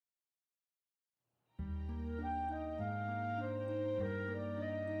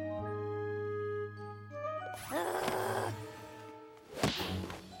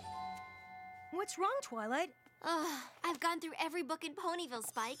What's wrong, Twilight? I've gone through every book in Ponyville,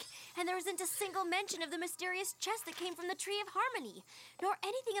 Spike, and there isn't a single mention of the mysterious chest that came from the Tree of Harmony, nor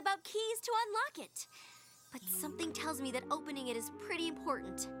anything about keys to unlock it. But something tells me that opening it is pretty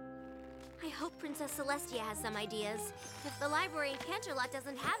important. I hope Princess Celestia has some ideas. If the library in Canterlot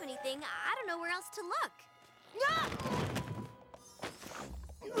doesn't have anything, I don't know where else to look.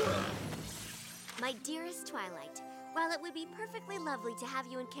 My dearest Twilight, while it would be perfectly lovely to have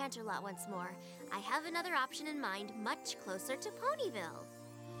you in Canterlot once more, I have another option in mind much closer to Ponyville.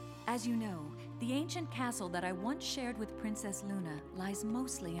 As you know, the ancient castle that I once shared with Princess Luna lies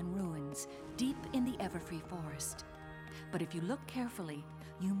mostly in ruins, deep in the Everfree Forest. But if you look carefully,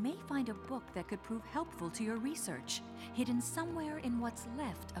 you may find a book that could prove helpful to your research, hidden somewhere in what's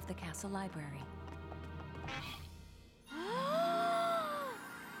left of the castle library.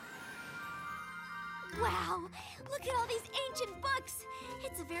 Wow! Look at all these ancient books!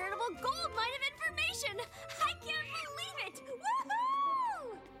 It's a veritable gold mine of information! I can't believe it!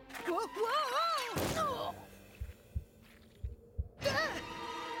 Woohoo! Whoa!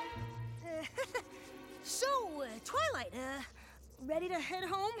 So, Twilight, ready to head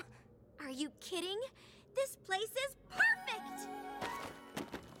home? Are you kidding? This place is perfect!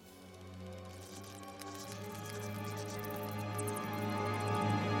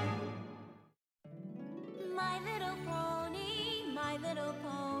 My little pony, my little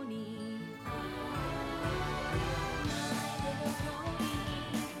pony. My little pony.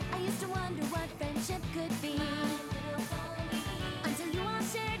 I used to wonder what friendship could be. Until you all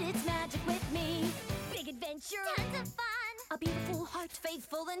shared its magic with me. Big adventure. Tons of fun. A beautiful heart,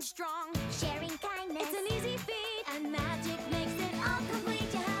 faithful and strong. Sharing kindness. It's an easy feat. And magic makes it all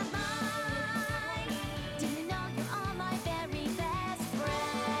complete. You have mine. Do you know you're all my very best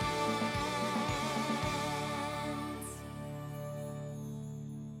friends?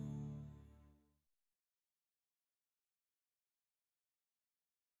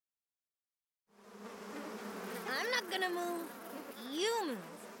 I'm not gonna move. You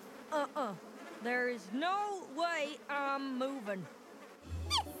move. There is no way I'm moving.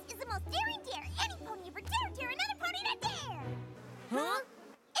 This is the most daring dare any pony ever dare another pony to dare! Huh?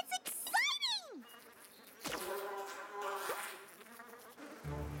 It's exciting!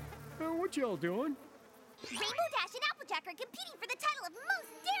 What y'all doing? Rainbow Dash and Applejack are competing for the title of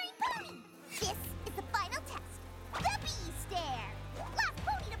most daring pony! This is the final test. The Bee Stare! Last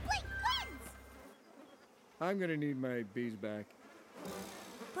pony to blink wins! I'm gonna need my bees back.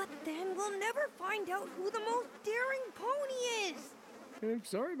 But then we'll never find out who the most daring pony is. I'm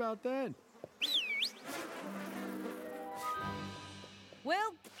sorry about that.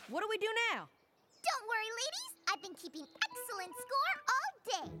 Well, what do we do now? Don't worry, ladies. I've been keeping excellent score all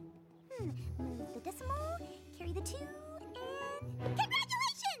day. Move the decimal, carry the 2, and...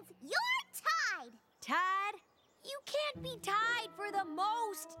 Congratulations! You're tied! Tied? You can't be tied for the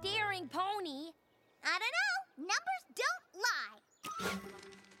most daring pony. I don't know. Numbers don't lie.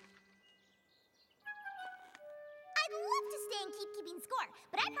 I'd love to stay and keep keeping score,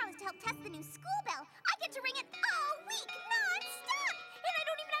 but I promised to help test the new school bell. I get to ring it all week, non-stop! And I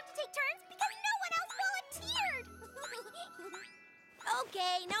don't even have to take turns because no one else volunteered!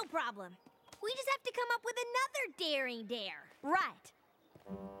 Okay, no problem. We just have to come up with another daring dare. Right.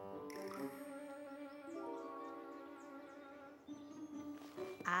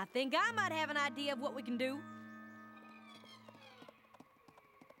 I think I might have an idea of what we can do.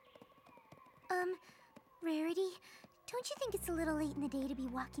 Rarity, don't you think it's a little late in the day to be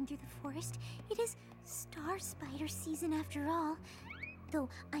walking through the forest? It is star spider season after all. Though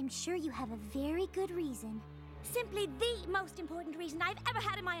I'm sure you have a very good reason. Simply the most important reason I've ever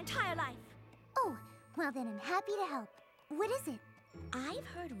had in my entire life. Oh, well then I'm happy to help. What is it? I've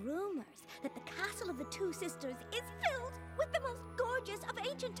heard rumors that the castle of the Two Sisters is filled with the most gorgeous of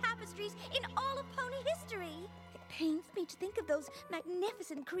ancient tapestries in all of pony history. It pains me to think of those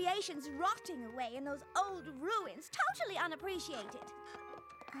magnificent creations rotting away in those old ruins, totally unappreciated.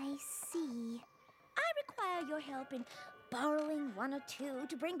 I see. I require your help in borrowing 1 or 2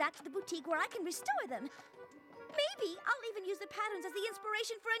 to bring back to the boutique where I can restore them. Maybe I'll even use the patterns as the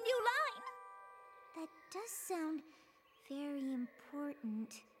inspiration for a new line. That does sound very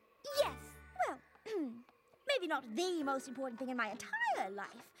important. Yes, well, maybe not the most important thing in my entire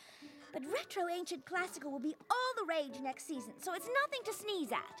life, but retro ancient classical will be all the rage next season, so it's nothing to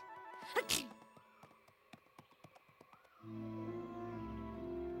sneeze at.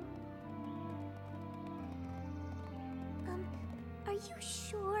 Are you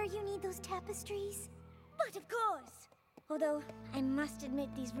sure you need those tapestries? But of course! Although I must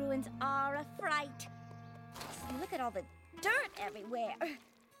admit these ruins are a fright. Look at all the dirt everywhere.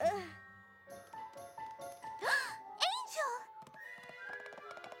 Angel!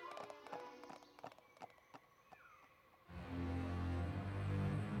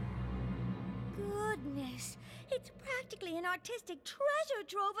 Goodness, it's practically an artistic treasure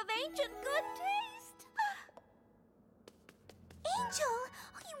trove of ancient good taste. Angel!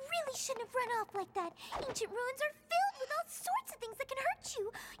 Oh, you really shouldn't have run off like that. Ancient ruins are filled with all sorts of things that can hurt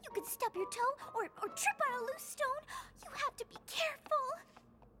you. You could stub your toe or trip on a loose stone. You have to be careful.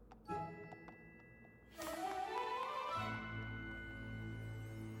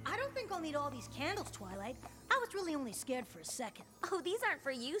 I don't think I'll need all these candles, Twilight. I was really only scared for a second. Oh, these aren't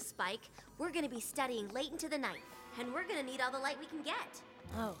for you, Spike. We're gonna be studying late into the night, and we're gonna need all the light we can get.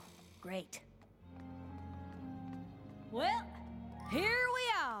 Oh, great. Well, here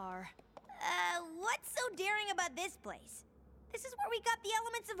we are. What's so daring about this place? This is where we got the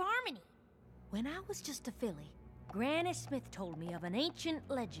elements of harmony. When I was just a filly, Granny Smith told me of an ancient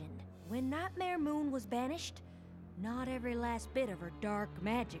legend. When Nightmare Moon was banished, not every last bit of her dark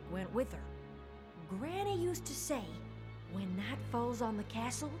magic went with her. Granny used to say, when night falls on the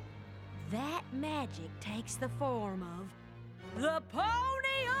castle, that magic takes the form of the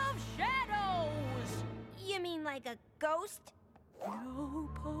Pony of Shadows! You mean like a ghost? No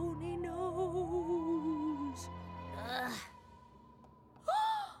pony knows. Ugh.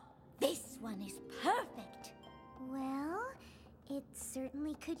 This one is perfect. Well, it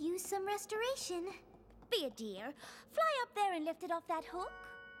certainly could use some restoration. Be a dear. Fly up there and lift it off that hook.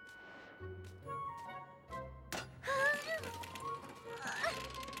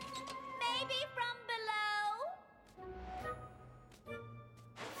 Maybe from below?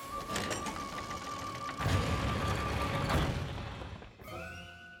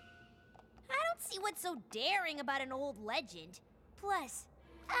 I don't see what's so daring about an old legend. Plus,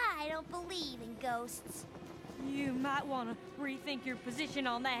 I don't believe in ghosts. you might want to rethink your position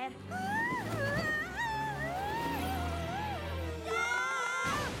on that.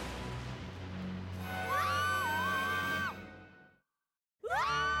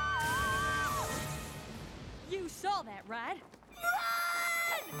 You saw that, right?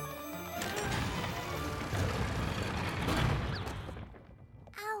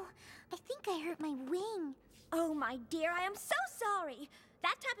 Ow, I think I hurt my wing. Oh, my dear, I am so sorry.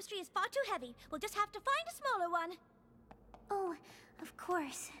 That tapestry is far too heavy. We'll just have to find a smaller one. Oh, of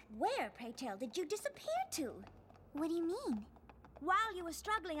course. Where, pray tell, did you disappear to? What do you mean? While you were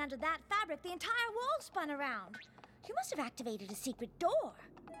struggling under that fabric, the entire wall spun around. You must have activated a secret door.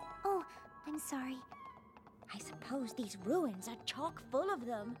 Oh, I'm sorry. I suppose these ruins are chock full of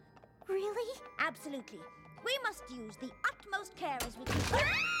them. Really? Absolutely. We must use the utmost care as we can.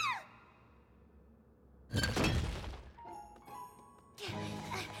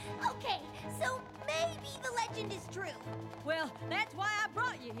 Okay, so maybe the legend is true. Well, that's why I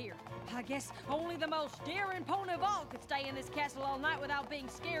brought you here. I guess only the most daring pony of all could stay in this castle all night without being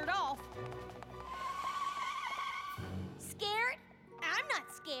scared off. Scared? I'm not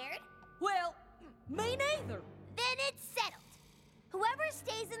scared. Well, me neither. Then it's settled. Whoever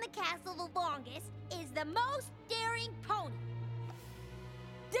stays in the castle the longest is the most daring pony.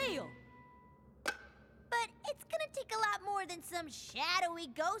 Deal. But it's gonna take a lot more than some shadowy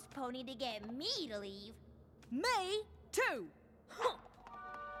ghost pony to get me to leave. Me too. Huh.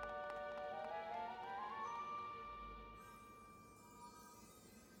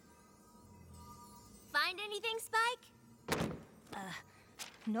 Find anything, Spike?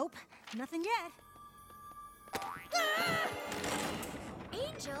 Nope, nothing yet.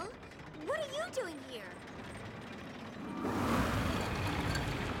 Angel, what are you doing here?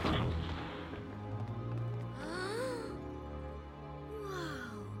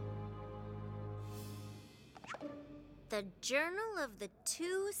 Whoa. The Journal of the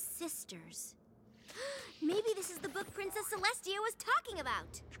Two Sisters. Maybe this is the book Princess Celestia was talking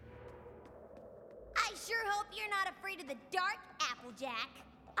about. I sure hope you're not afraid of the dark, Applejack.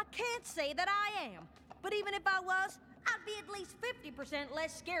 I can't say that I am, but even if I was, I'd be at least 50%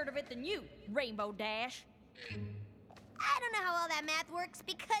 less scared of it than you, Rainbow Dash. I don't know how all that math works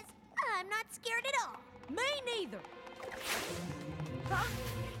because I'm not scared at all. Me neither. Huh?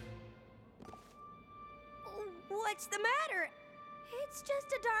 What's the matter? It's just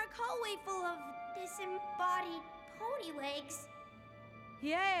a dark hallway full of disembodied pony legs.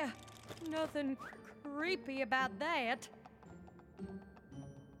 Yeah, nothing creepy about that.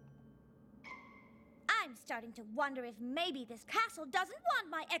 I'm starting to wonder if maybe this castle doesn't want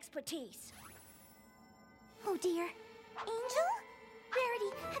my expertise. Oh dear. Angel?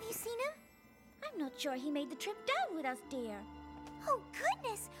 Rarity, have you seen him? I'm not sure he made the trip down with us, dear. Oh,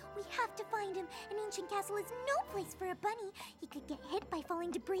 goodness! We have to find him. An ancient castle is no place for a bunny. He could get hit by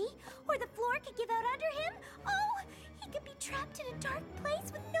falling debris, or the floor could give out under him. Oh, he could be trapped in a dark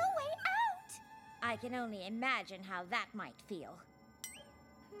place with no way out. I can only imagine how that might feel.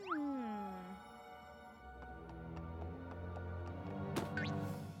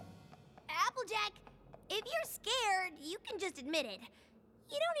 Applejack, if you're scared, you can just admit it.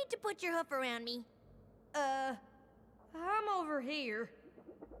 You don't need to put your hoof around me. I'm over here.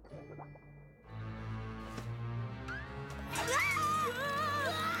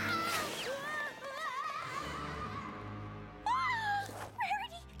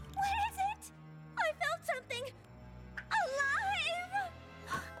 Rarity, what is it? I felt something alive!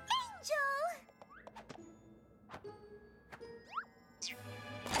 Angel!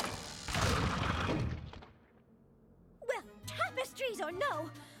 Well, tapestries or no,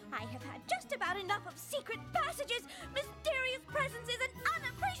 I have had just about enough of secret passages, mysterious presences, and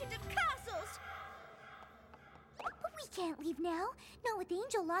unappreciative castles. But we can't leave now. Not with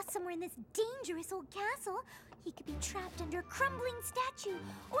Angel lost somewhere in this dangerous old castle. He could be trapped under a crumbling statue,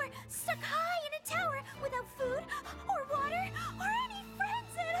 or stuck high in a tower without food, or water, or any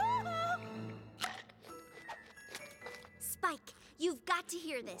friends at all. Spike, you've got to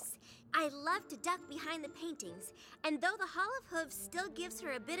hear this. I love to duck behind the paintings, and though the Hall of Hooves still gives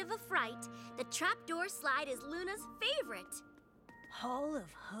her a bit of a fright, the trapdoor slide is Luna's favorite. Hall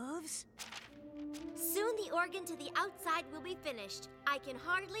of Hooves? Soon the organ to the outside will be finished. I can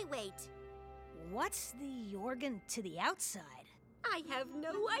hardly wait. What's the organ to the outside? I have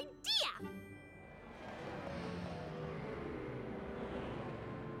no idea.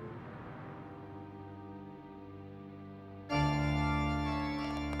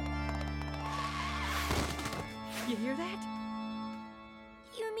 You hear that?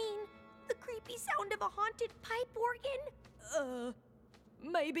 You mean the creepy sound of a haunted pipe organ?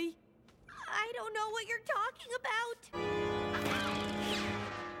 Maybe. I don't know what you're talking about.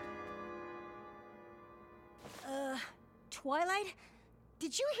 Twilight?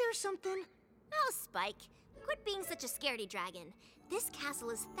 Did you hear something? Oh, Spike, quit being such a scaredy dragon. This castle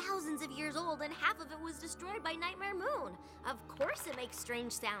is thousands of years old and half of it was destroyed by Nightmare Moon. Of course it makes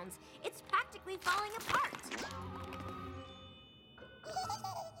strange sounds. It's practically falling apart.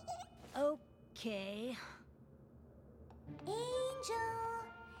 Okay. Angel!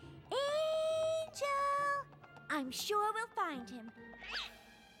 Angel! I'm sure we'll find him.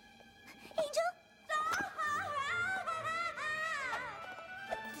 Angel?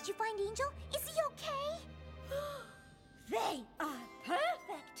 Did you find Angel? Is he okay? They are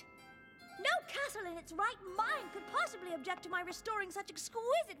perfect! No castle in its right mind could possibly object to my restoring such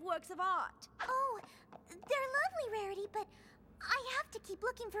exquisite works of art. Oh, they're lovely, Rarity, but I have to keep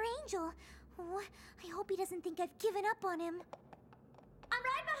looking for Angel. Oh, I hope he doesn't think I've given up on him. I'm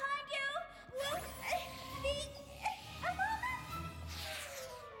right behind you! A moment!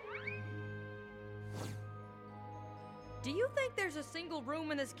 Do you think there's a single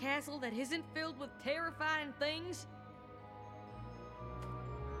room in this castle that isn't filled with terrifying things?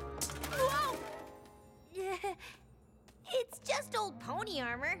 Whoa! It's just old pony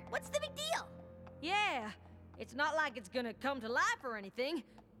armor. What's the big deal? Yeah, it's not like it's gonna come to life or anything,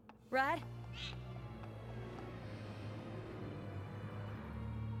 right?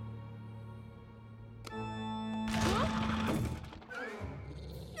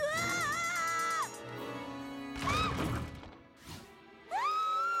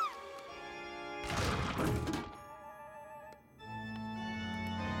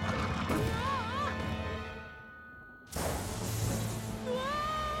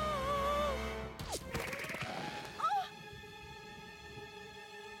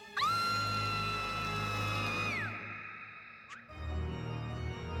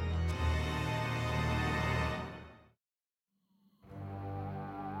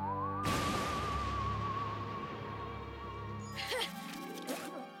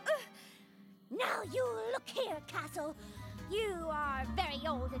 Now you look here, Castle. You are very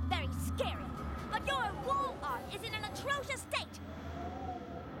old and very scary, but your wall art is in an atrocious state.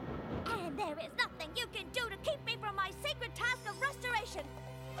 And there is nothing you can do to keep me from my sacred task of restoration.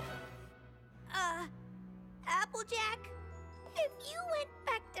 Applejack, if you went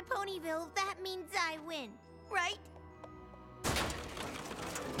back to Ponyville, that means I win, right?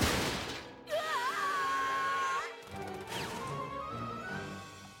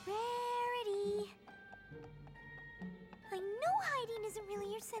 Rarity. I know hiding isn't really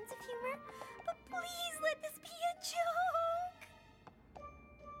your sense of humor, but please let this be a joke.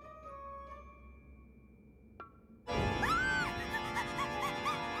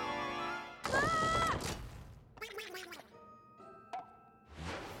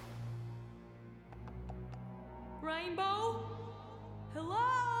 Rainbow? Hello?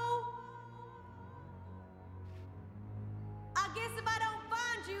 I guess if I don't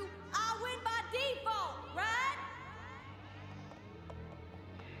find you, I'll win by default, right?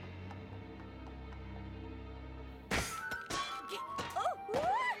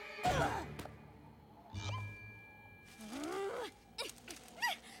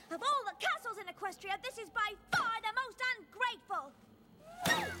 Of all the castles in Equestria, this is by far the most ungrateful.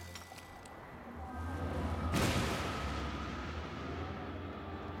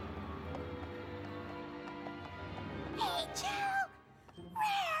 Angel!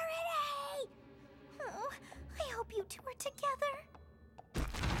 Rarity! Oh, I hope you two are together.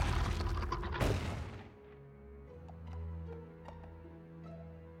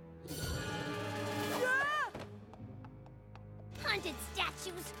 Haunted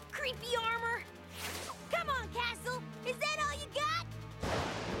statues, creepy armor. Come on, Castle. Is that all you got?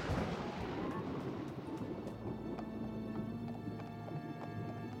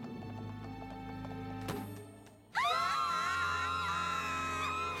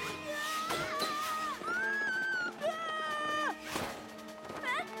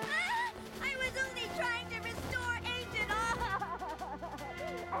 I was only trying to restore ancient.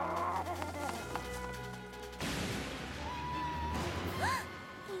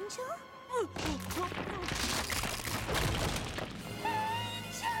 Angel?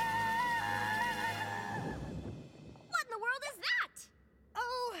 What in the world is that?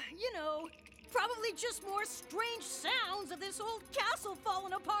 Oh, you know, probably just more strange sounds of this old castle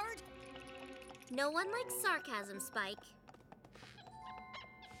falling apart. No one likes sarcasm, Spike.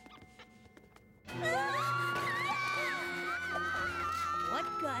 What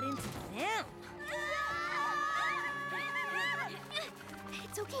got into them?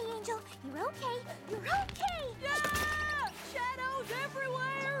 It's okay, Angel. You're okay. You're okay. Shadows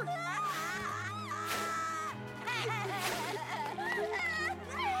everywhere!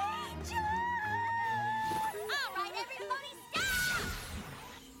 All right, everybody, stop!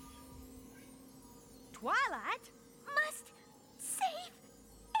 Twilight? Must save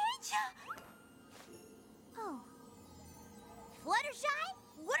Angel. Oh. Fluttershy?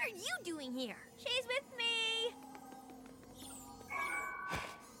 What are you doing here? She's with me.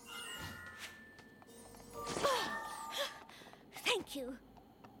 Thank you.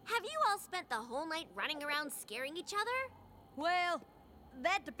 Have you all spent the whole night running around scaring each other? Well,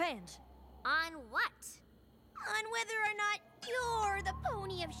 that depends. On what? On whether or not you're the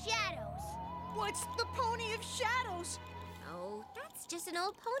Pony of Shadows. What's the Pony of Shadows? Oh, that's just an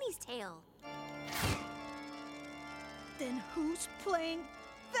old pony's tale. Then who's playing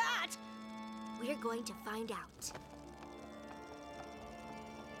that? We're going to find out.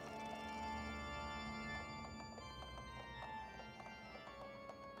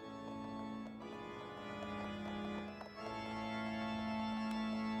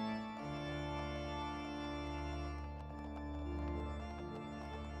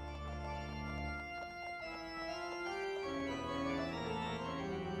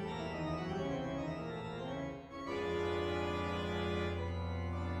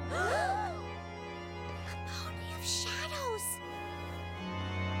 Pony of Shadows.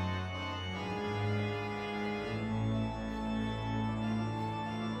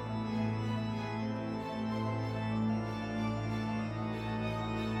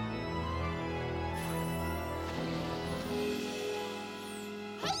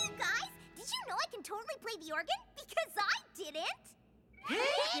 Hey, you guys! Did you know I can totally play the organ? Because I didn't.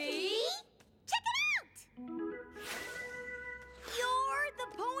 Hey! Check it out! You're the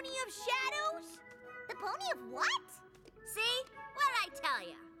Pony of Shadows? The pony of what? See? What did I tell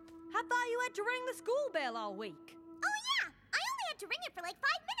you? I thought you had to ring the school bell all week. Oh, yeah! I only had to ring it for like 5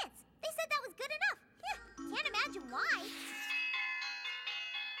 minutes. They said that was good enough. Can't imagine why.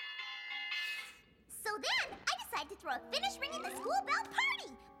 So then, I decided to throw a finish ringing the school bell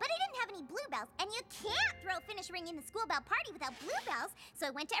party. But I didn't have any bluebells, and you can't throw a finish ringing the school bell party without bluebells. So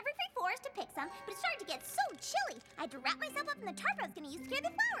I went to Everfree Forest to pick some, but it started to get so chilly. I had to wrap myself up in the tarp I was going to use to carry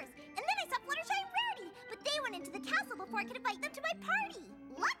the flowers. And then I saw Fluttershy and Rarity, but they went into the castle before I could invite them to my party.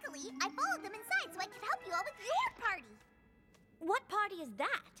 Luckily, I followed them inside so I could help you all with your party. What party is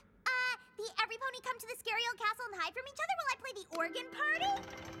that? The every pony come to the scary old castle and hide from each other while I play the organ party?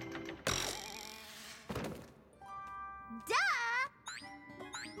 Duh!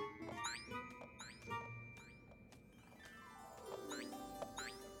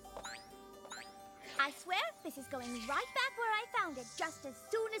 I swear this is going right back where I found it just as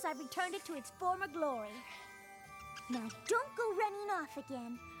soon as I returned it to its former glory. Now don't go running off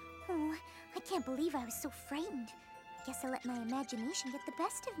again. Oh, I can't believe I was so frightened. I guess I let my imagination get the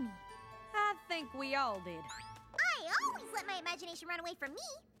best of me. I think we all did. I I always let my imagination run away from me.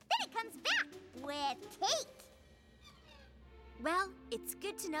 Then it comes back with Kate. Well, it's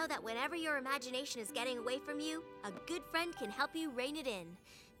good to know that whenever your imagination is getting away from you, a good friend can help you rein it in.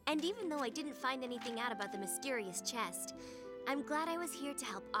 And even though I didn't find anything out about the mysterious chest, I'm glad I was here to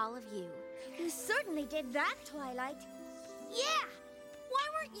help all of you. You certainly did that, Twilight. Yeah! Why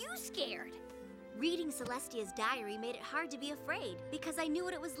weren't you scared? Reading Celestia's diary made it hard to be afraid because I knew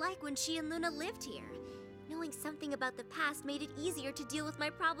what it was like when she and Luna lived here. Knowing something about the past made it easier to deal with my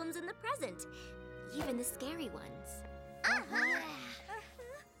problems in the present, even the scary ones.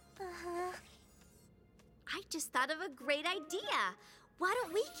 I just thought of a great idea. Why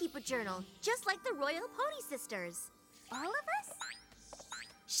don't we keep a journal, just like the Royal Pony Sisters? All of us?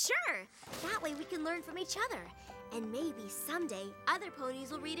 Sure. That way we can learn from each other. And maybe someday other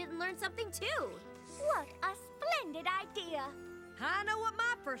ponies will read it and learn something too. What a splendid idea! I know what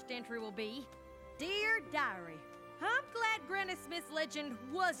my first entry will be. Dear Diary, I'm glad Granny Smith's legend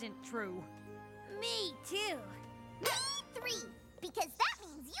wasn't true. Me too. Me 3, because that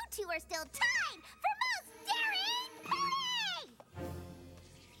means you two are still tied for most daring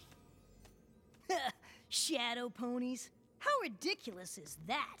pony! Shadow ponies? How ridiculous is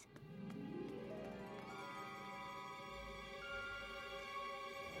that?